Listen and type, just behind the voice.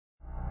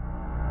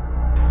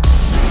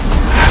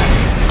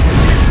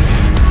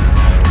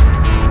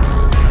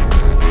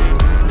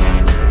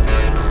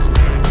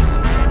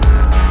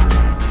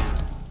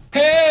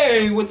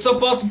What's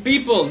up, awesome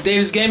people?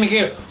 DAVY'S Gaming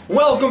here.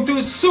 Welcome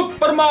to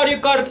Super Mario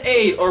Kart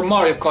 8 or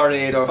Mario Kart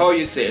 8 or how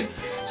you say it.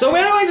 So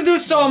we're going to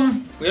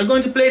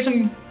do play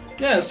some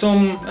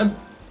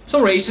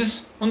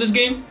races on this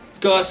game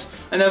because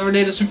I never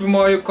did a Super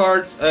Mario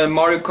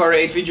Kart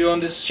 8 video on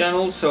this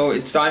channel, so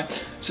it's time.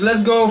 So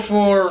let's go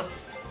for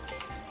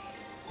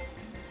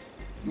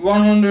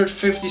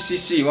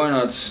 150cc. Why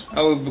not?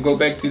 I will go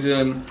back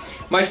to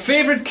my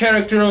favorite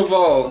character of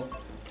all.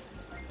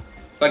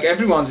 Like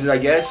everyone's is, I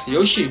guess,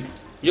 Yoshi.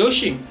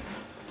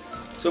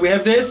 So we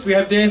have this,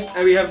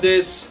 and we have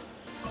this.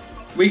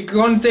 We're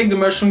gonna take the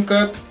mushroom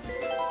cup.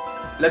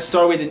 Let's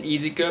start with an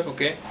easy cup,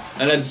 okay?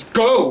 And let's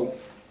go!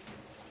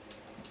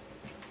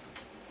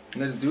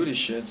 Let's do this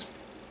shit.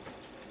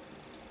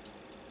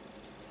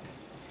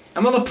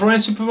 I'm not a pro in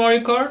Super Mario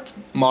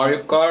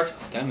Kart.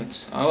 Damn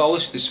it. I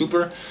always the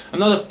Super. I'm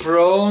not a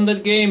pro on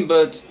that game,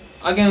 but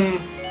I can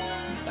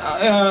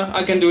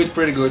do it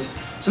pretty good.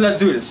 So let's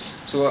do this.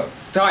 So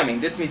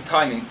timing, that's me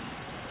timing.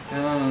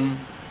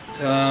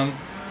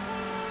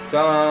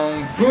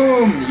 Down,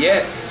 boom,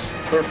 yes,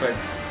 perfect.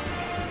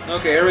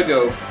 Okay, here we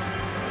go.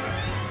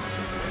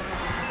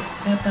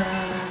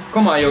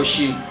 Come on,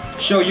 Yoshi,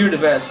 show you're the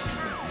best.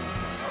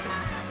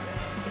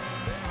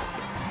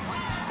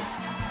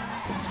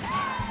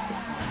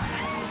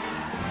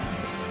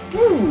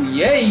 Woo,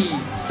 yay,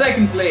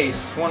 second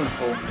place,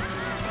 wonderful.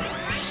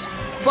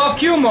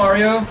 Fuck you,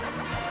 Mario.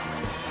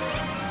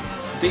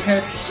 Big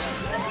head.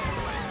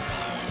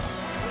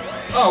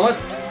 Oh, what?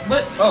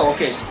 Oh,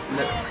 okay.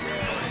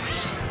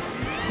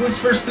 Who's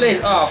first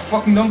place? Ah,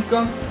 fucking Donkey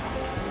Kong.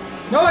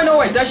 No, I know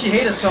I Dashi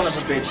hate a son of a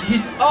bitch.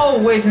 He's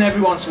always in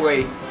everyone's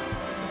way.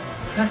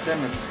 God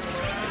damn it.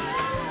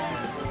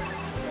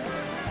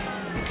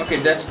 Okay,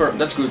 that's good.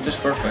 That's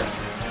perfect.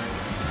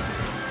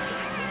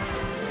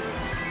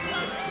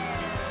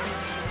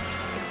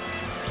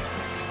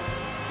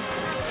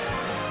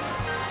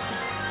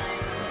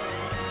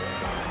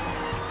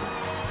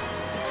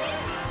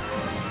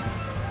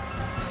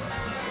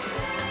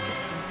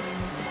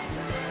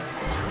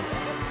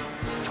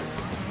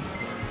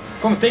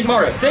 Come on, take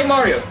Mario, take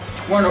Mario!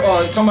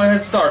 Oh, somebody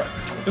has to start.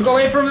 Look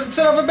away from the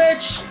son of a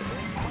bitch!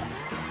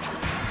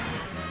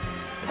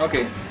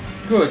 Okay,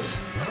 good.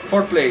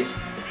 Fourth place.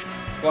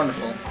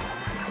 Wonderful.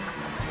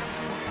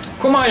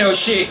 Come on,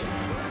 Yoshi!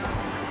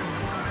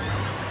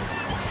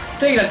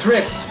 Take that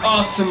drift!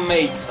 Awesome,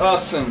 mate.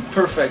 Awesome.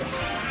 Perfect.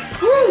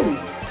 Woo!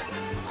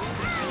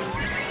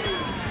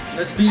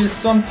 Let's speed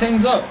some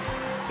things up.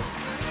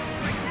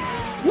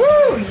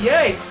 Woo!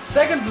 Yay!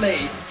 Second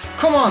place!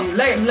 Come on,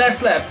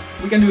 last lap.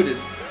 We can do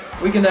this.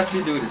 We can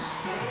definitely do this.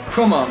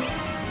 Come on.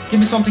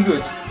 Give me something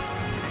good.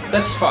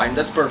 That's fine.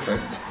 That's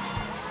perfect.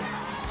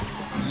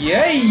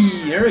 Yay!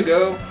 Here we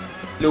go.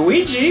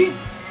 Luigi?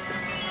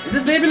 Is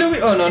it baby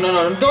Luigi? Oh, no.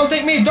 Don't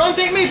take me! Don't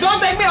take me!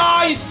 Don't take me!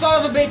 Ah, you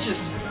son of a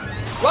bitches!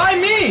 Why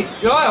me?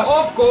 Yeah,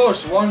 of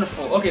course.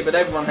 Wonderful. Okay, but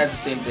everyone has the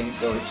same thing,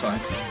 so it's fine.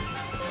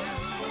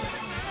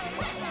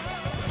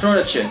 Throw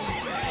that shit.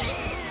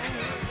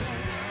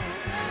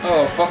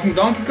 Oh, fucking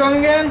Donkey Kong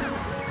again?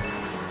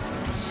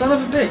 Son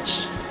of a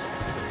bitch.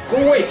 Go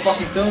away,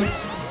 fucking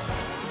toads.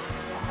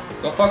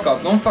 Don't fuck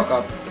up, don't fuck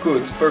up.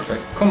 Good,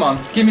 perfect. Come on,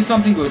 give me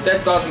something good.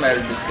 That doesn't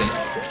matter this game.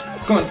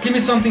 Come on, give me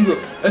something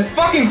good. A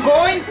fucking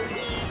coin?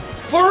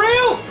 For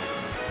real?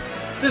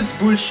 This is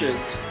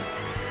bullshit.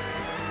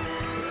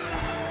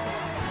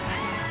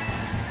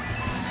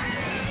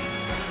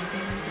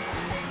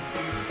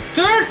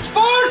 Third,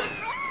 fourth?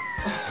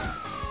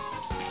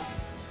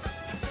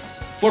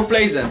 Fourth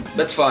place then,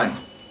 that's fine.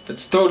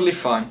 That's totally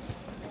fine.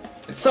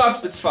 It sucks,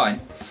 but it's fine.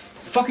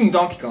 Fucking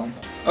Donkey Kong.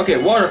 Okay,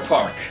 water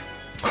park.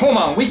 Come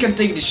on, we can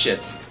take this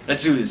shit.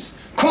 Let's do this.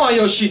 Come on,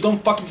 Yoshi,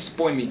 don't fucking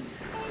disappoint me.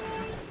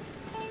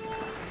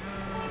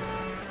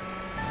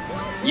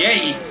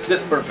 Yay!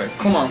 That's perfect.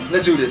 Come on,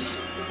 let's do this.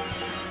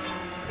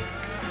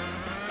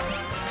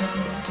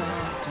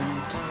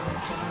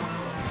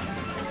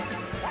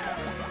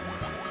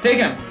 Take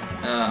him.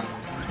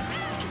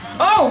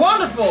 Oh,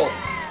 wonderful!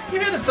 You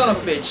hit that son of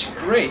a bitch.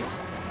 Great.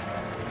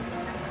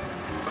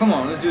 Come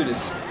on, let's do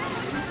this.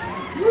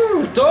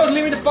 Woo! Toad,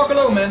 leave me the fuck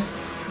alone, man.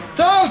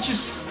 Toad, you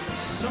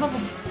son of a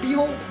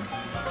beehole.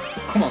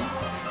 Come on.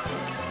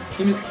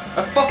 Give me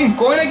a fucking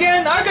coin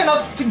again? I got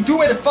nothing to do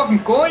with a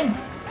fucking coin.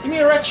 Give me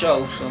a red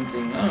shell or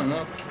something. I don't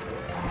know.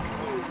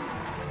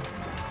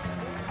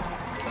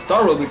 A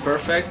star will be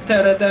perfect.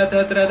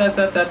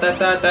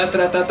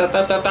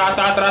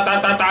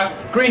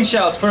 Green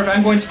shells, perfect.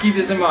 I'm going to keep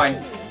this in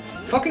mind.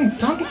 Fucking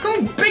Donkey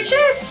Kong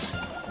bitches!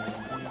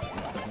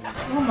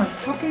 Oh my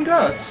fucking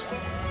god.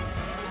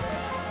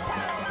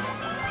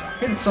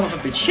 Hit that son of a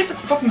bitch. Hit that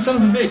fucking son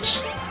of a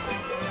bitch.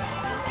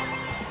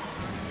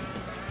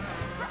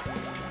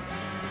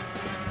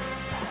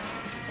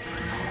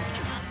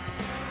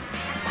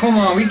 Come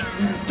on,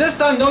 this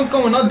time don't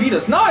come and not beat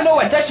us. Now I know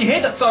I actually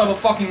hit that son of a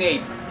fucking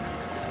ape.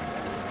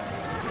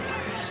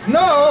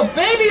 No,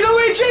 baby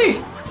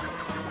Luigi!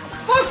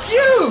 Fuck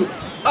you!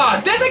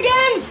 Ah, this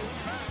again?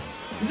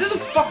 Is this a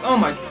fuck? Oh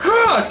my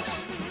god!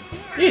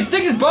 Here,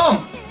 take this bomb!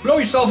 Blow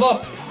yourself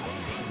up!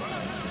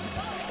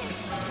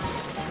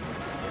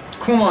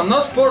 Come on,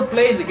 not 4th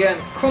place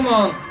again. Come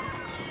on.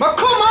 But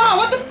come on,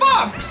 what the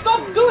fuck?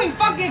 Stop doing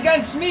fucking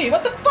against me.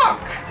 What the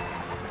fuck?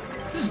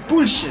 This is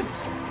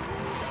bullshit.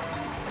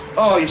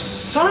 Oh, you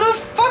son of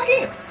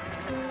fucking...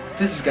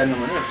 This is getting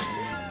on my nerves.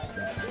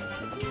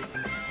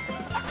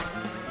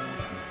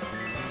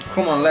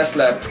 Come on, last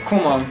lap.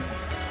 Come on.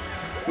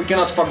 We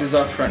cannot fuck this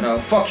up right now.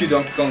 Fuck you,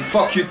 Donkey Kong.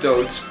 Fuck you,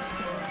 Toad.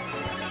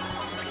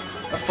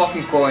 A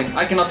fucking coin.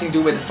 I can nothing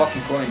do with a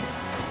fucking coin.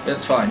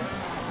 That's fine.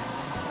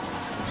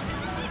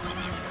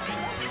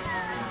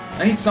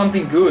 I need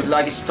something good,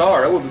 like a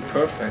star. That would be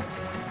perfect.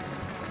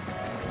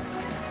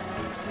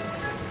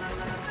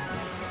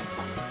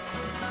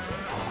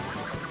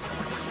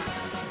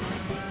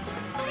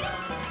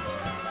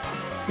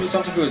 Give me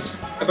something good.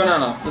 A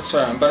banana. That's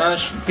fine. Banana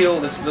peel.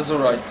 That's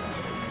alright.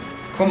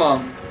 Come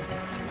on.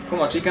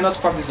 Come on. We cannot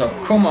fuck this up.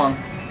 Come on.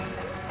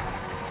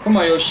 Come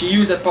on, Yoshi.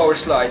 Use that power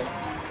slide.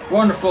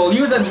 Wonderful.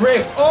 Use that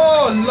drift.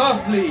 Oh,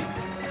 lovely.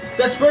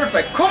 That's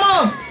perfect. Come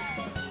on.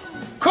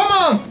 Come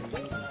on.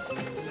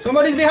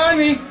 Somebody's behind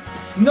me!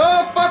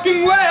 No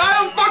fucking way!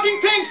 I don't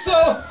fucking think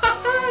so!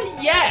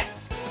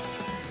 Yes!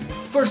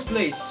 1st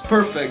place,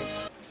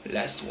 perfect.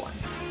 Last one.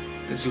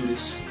 Let's do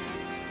this.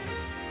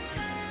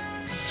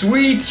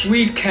 Sweet,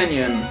 sweet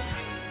canyon.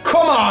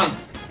 Come on!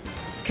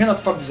 Cannot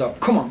fuck this up.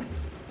 Come on.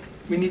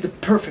 We need the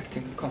perfect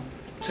thing. Come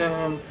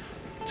on.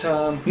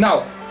 Turn.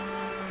 Now!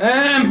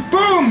 And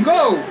boom!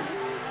 Go!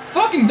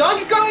 Fucking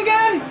Donkey Kong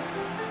again!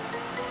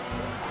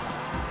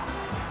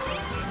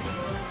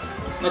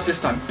 Not this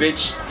time,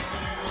 bitch.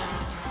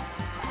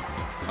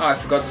 Oh, I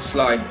forgot to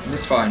slide.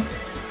 That's fine.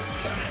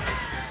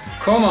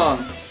 Come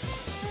on.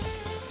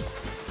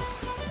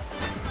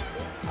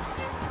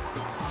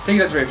 Take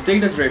that drift,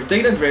 take that drift,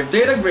 take that drift,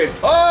 take that drift.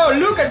 Oh,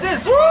 look at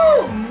this!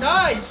 Woo!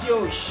 Nice,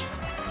 Yosh.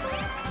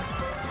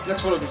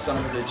 Let's follow this son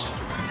of a bitch.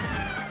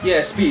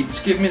 Yeah,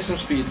 speeds. Give me some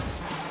speed.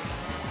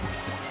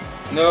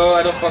 No,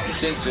 I don't fucking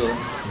think so.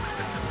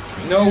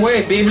 No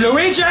way, baby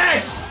Luigi!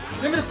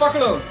 Leave me the fuck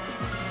alone.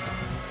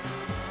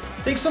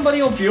 Take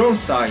somebody of your own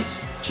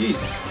size.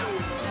 Jesus.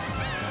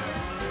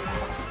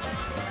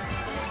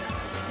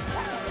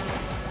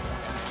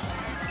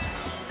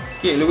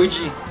 Okay,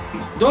 Luigi.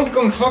 Donkey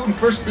Kong fucking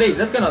 1st place.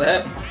 That cannot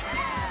happen.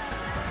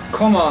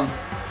 Come on.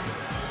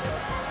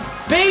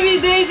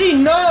 Baby Daisy,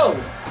 no!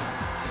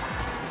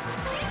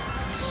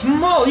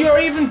 Small, you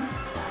are even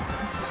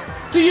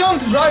too young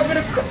to drive with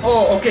a car.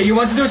 Oh, okay, you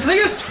want to do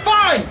something? It's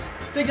fine!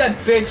 Take that,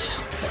 bitch.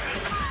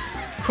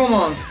 Come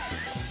on.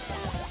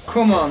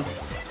 Come on.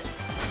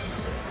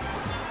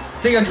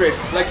 Take a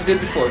drift, like you did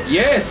before.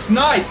 Yes,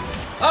 nice!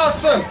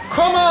 Awesome!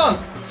 Come on!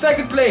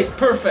 2nd place,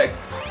 perfect.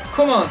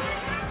 Come on.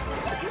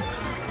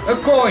 A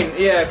coin,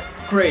 yeah,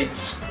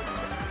 great.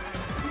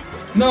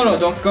 No,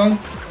 Donkey Kong.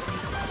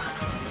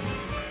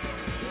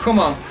 Come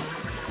on.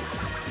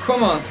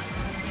 Come on.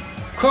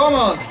 Come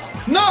on.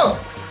 No!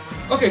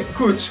 Okay,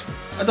 good.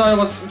 I thought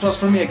it was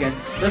for me again.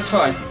 That's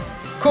fine.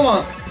 Come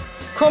on.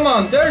 Come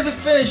on, there's a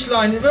finish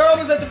line. We're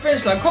almost at the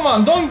finish line. Come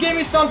on, don't give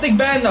me something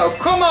bad now.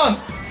 Come on.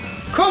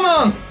 Come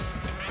on.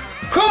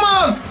 Come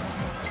on!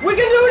 We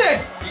can do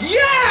this!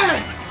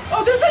 Yeah!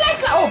 Oh, this is the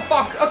last line! Oh,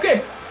 fuck!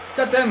 Okay.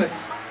 God damn it.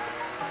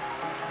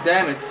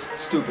 Damn it.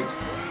 Stupid.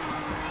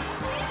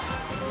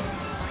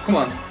 Come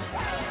on.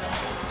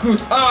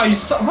 Good. Ah, you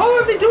saw. How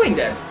are they doing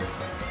that?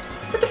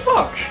 What the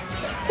fuck?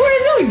 Why are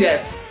they doing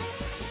that?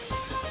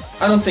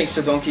 I don't think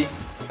so, Donkey.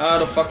 I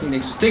don't fucking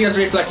think so. Take a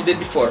drift like you did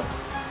before.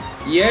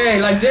 Yeah,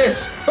 like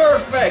this.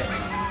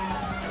 Perfect.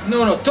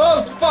 No,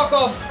 don't fuck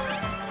off.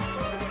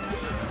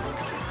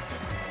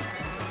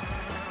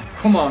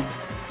 Come on.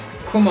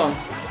 Come on.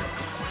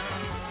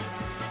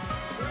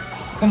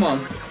 Come on.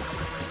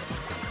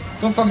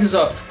 Don't fuck this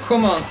up.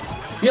 Come on.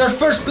 We are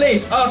 1st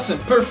place. Awesome.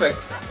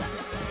 Perfect.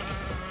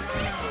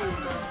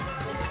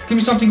 Give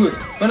me something good.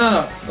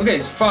 Banana. Okay,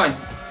 it's fine.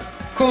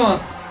 Come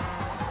on.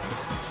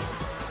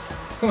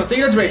 Come on,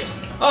 take that drift.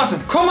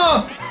 Awesome. Come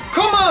on.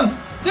 Come on.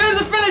 There's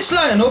a finish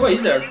line and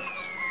nobody's there.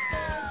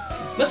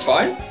 That's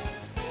fine.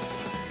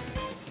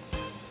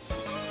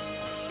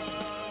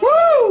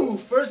 Woo!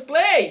 1st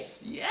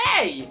place!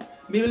 Yay!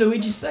 Maybe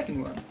Luigi's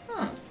 2nd one.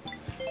 Huh.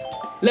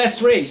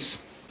 Last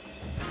race.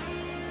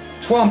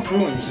 Swamp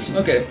ruins.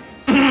 Okay.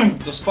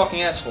 Those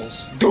fucking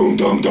assholes. Dum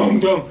dum dum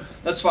dum.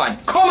 That's fine.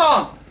 Come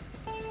on!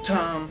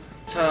 Tom.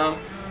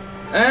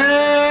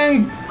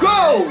 And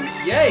go!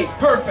 Yay!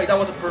 Perfect. That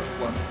was a perfect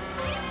one.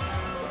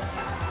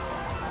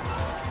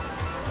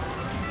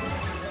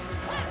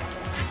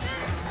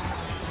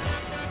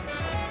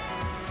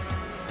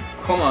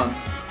 Come on.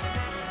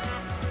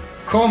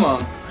 Come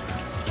on.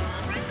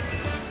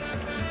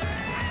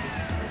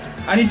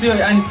 I need to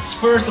end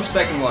 1st of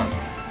 2nd one.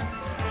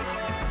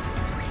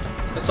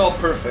 That's all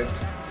perfect.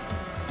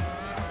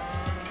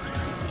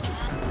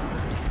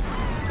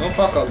 Don't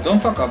fuck up, don't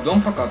fuck up,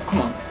 don't fuck up.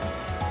 Come on.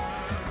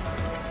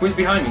 Who is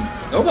behind me?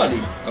 Nobody.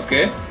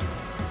 Okay.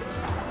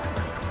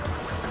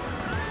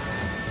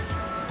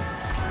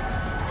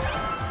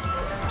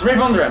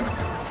 Drive under him.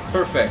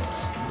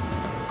 Perfect.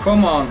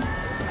 Come on.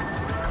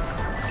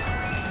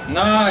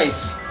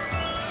 Nice.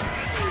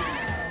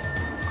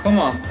 Come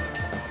on.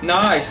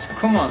 Nice.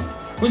 Come on.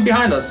 Who's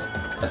behind us?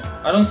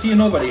 I don't see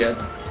nobody yet.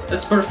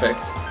 That's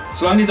perfect.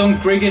 So long they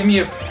don't give me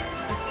a...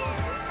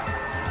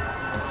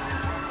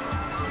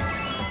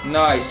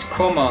 Nice.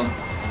 Come on.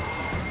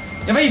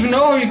 If I even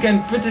know how you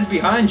can put this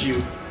behind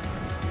you.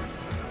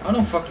 I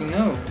don't fucking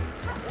know.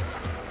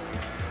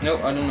 No,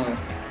 I don't know.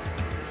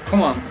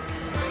 Come on.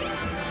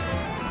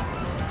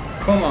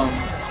 Come on.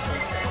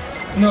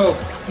 No.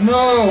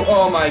 No!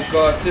 Oh my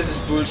god, this is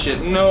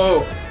bullshit.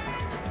 No!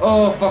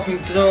 Oh,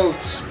 fucking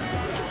toads.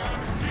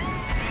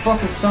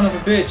 Fucking son of a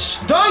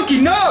bitch.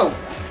 Donkey, no!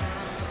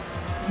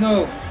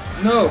 No.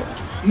 No.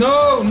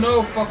 No,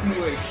 no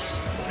fucking way.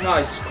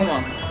 Nice, come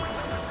on.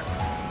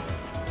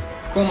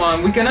 Come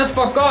on, we cannot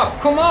fuck up.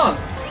 Come on!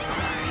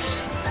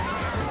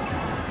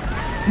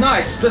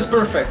 Nice, that's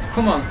perfect.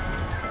 Come on.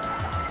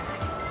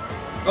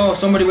 Oh,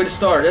 somebody with a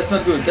star. That's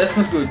not good. That's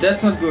not good.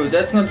 That's not good.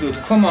 That's not good.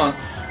 Come on.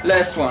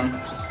 Last one.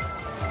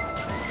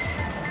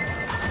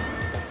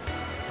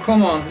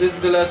 Come on. This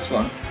is the last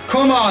one.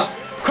 Come on.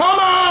 Come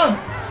on!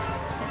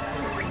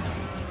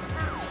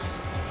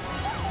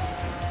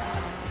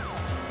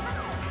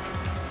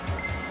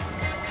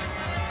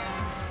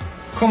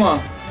 Come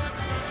on.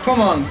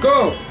 Come on.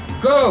 Go.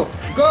 Go.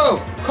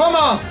 Go. Come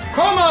on.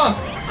 Come on.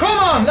 Come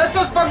on. Let's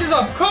not fuck this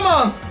up. Come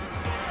on.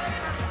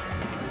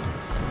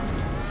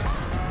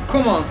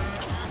 Come on.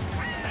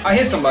 I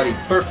hit somebody.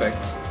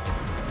 Perfect.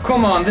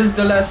 Come on, this is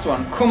the last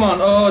one. Come on.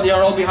 Oh, they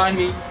are all behind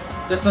me.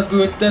 That's not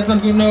good. That's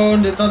not good. No,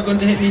 they're not going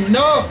to hit me.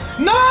 No!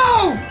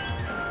 No!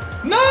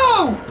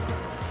 No!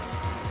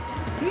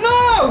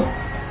 No!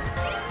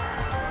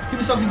 Give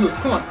me something good.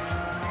 Come on.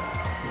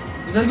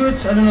 Is that good?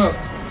 I don't know.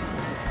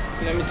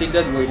 Let me take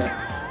that away then.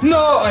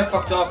 No! I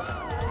fucked up.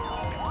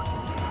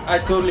 I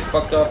totally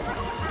fucked up.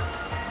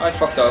 I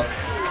fucked up.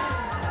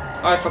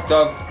 I fucked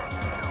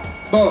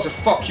up. Bowser,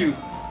 fuck you.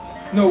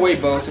 No way,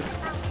 Bowser.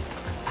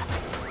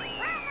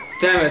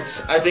 Damn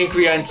it, I think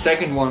we are in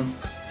second one.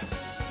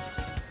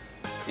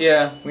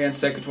 Yeah, we are in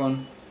second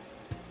one.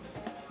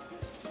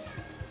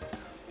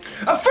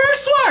 A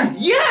first one!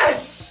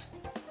 Yes!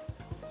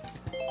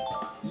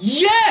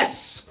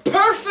 Yes!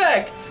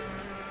 Perfect!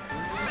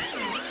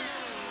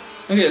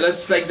 Okay,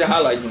 let's take the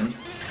highlights in.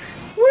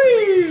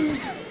 Whee!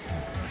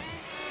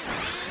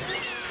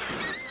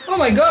 Oh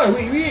my god,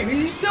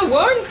 we still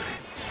won?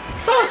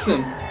 It's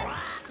awesome!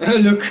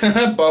 Look,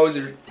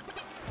 Bowser.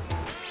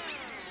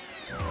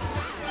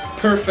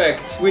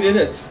 Perfect, we did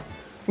it.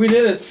 We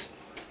did it.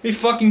 We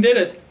fucking did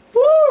it.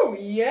 Woo!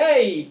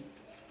 Yay!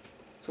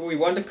 So we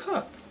won the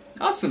cup.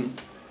 Awesome.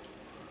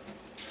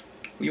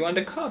 We won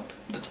the cup.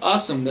 That's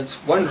awesome,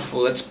 that's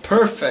wonderful, that's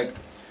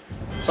perfect.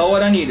 That's all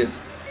what I needed.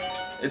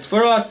 It's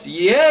for us,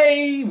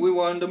 yay! We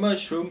won the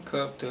mushroom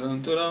cup,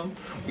 ta-dum, ta-dum.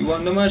 We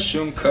won the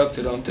mushroom cup,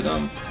 ta-dum,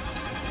 ta-dum.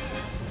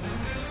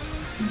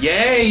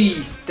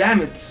 Yay!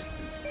 Damn it!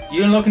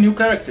 You unlock a new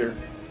character.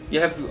 You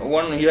have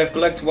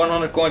collected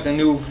 100 coins and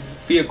a new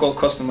vehicle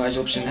customize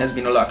option has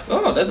been unlocked.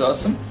 Oh, that's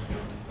awesome.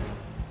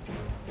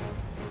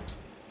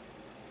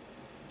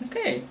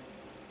 Okay,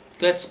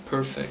 that's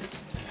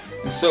perfect.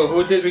 And so,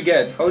 who did we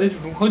get? Who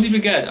did we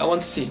get? I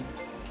want to see.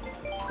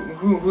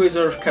 Who is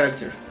our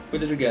character? Who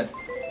did we get?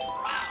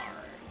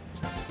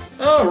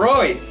 Oh,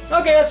 Roy.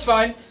 Okay, that's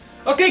fine.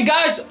 Okay,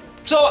 guys.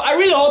 So I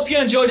really hope you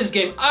enjoyed this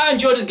game. I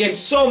enjoyed this game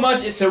so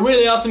much. It's a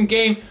really awesome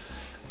game.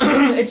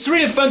 It's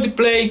really fun to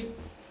play.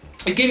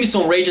 It gave me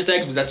some rage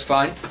attacks, but that's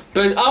fine.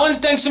 But I want to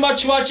thank so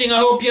much for watching. I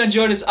hope you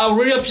enjoyed this. I would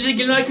really appreciate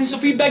you liking some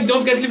feedback.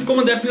 Don't forget to leave a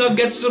comment. Definitely don't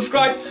forget to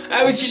subscribe.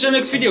 I will see you in the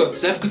next video.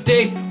 So have a good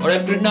day or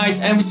have a good night,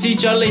 and we'll see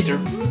each other later.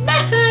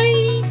 Bye.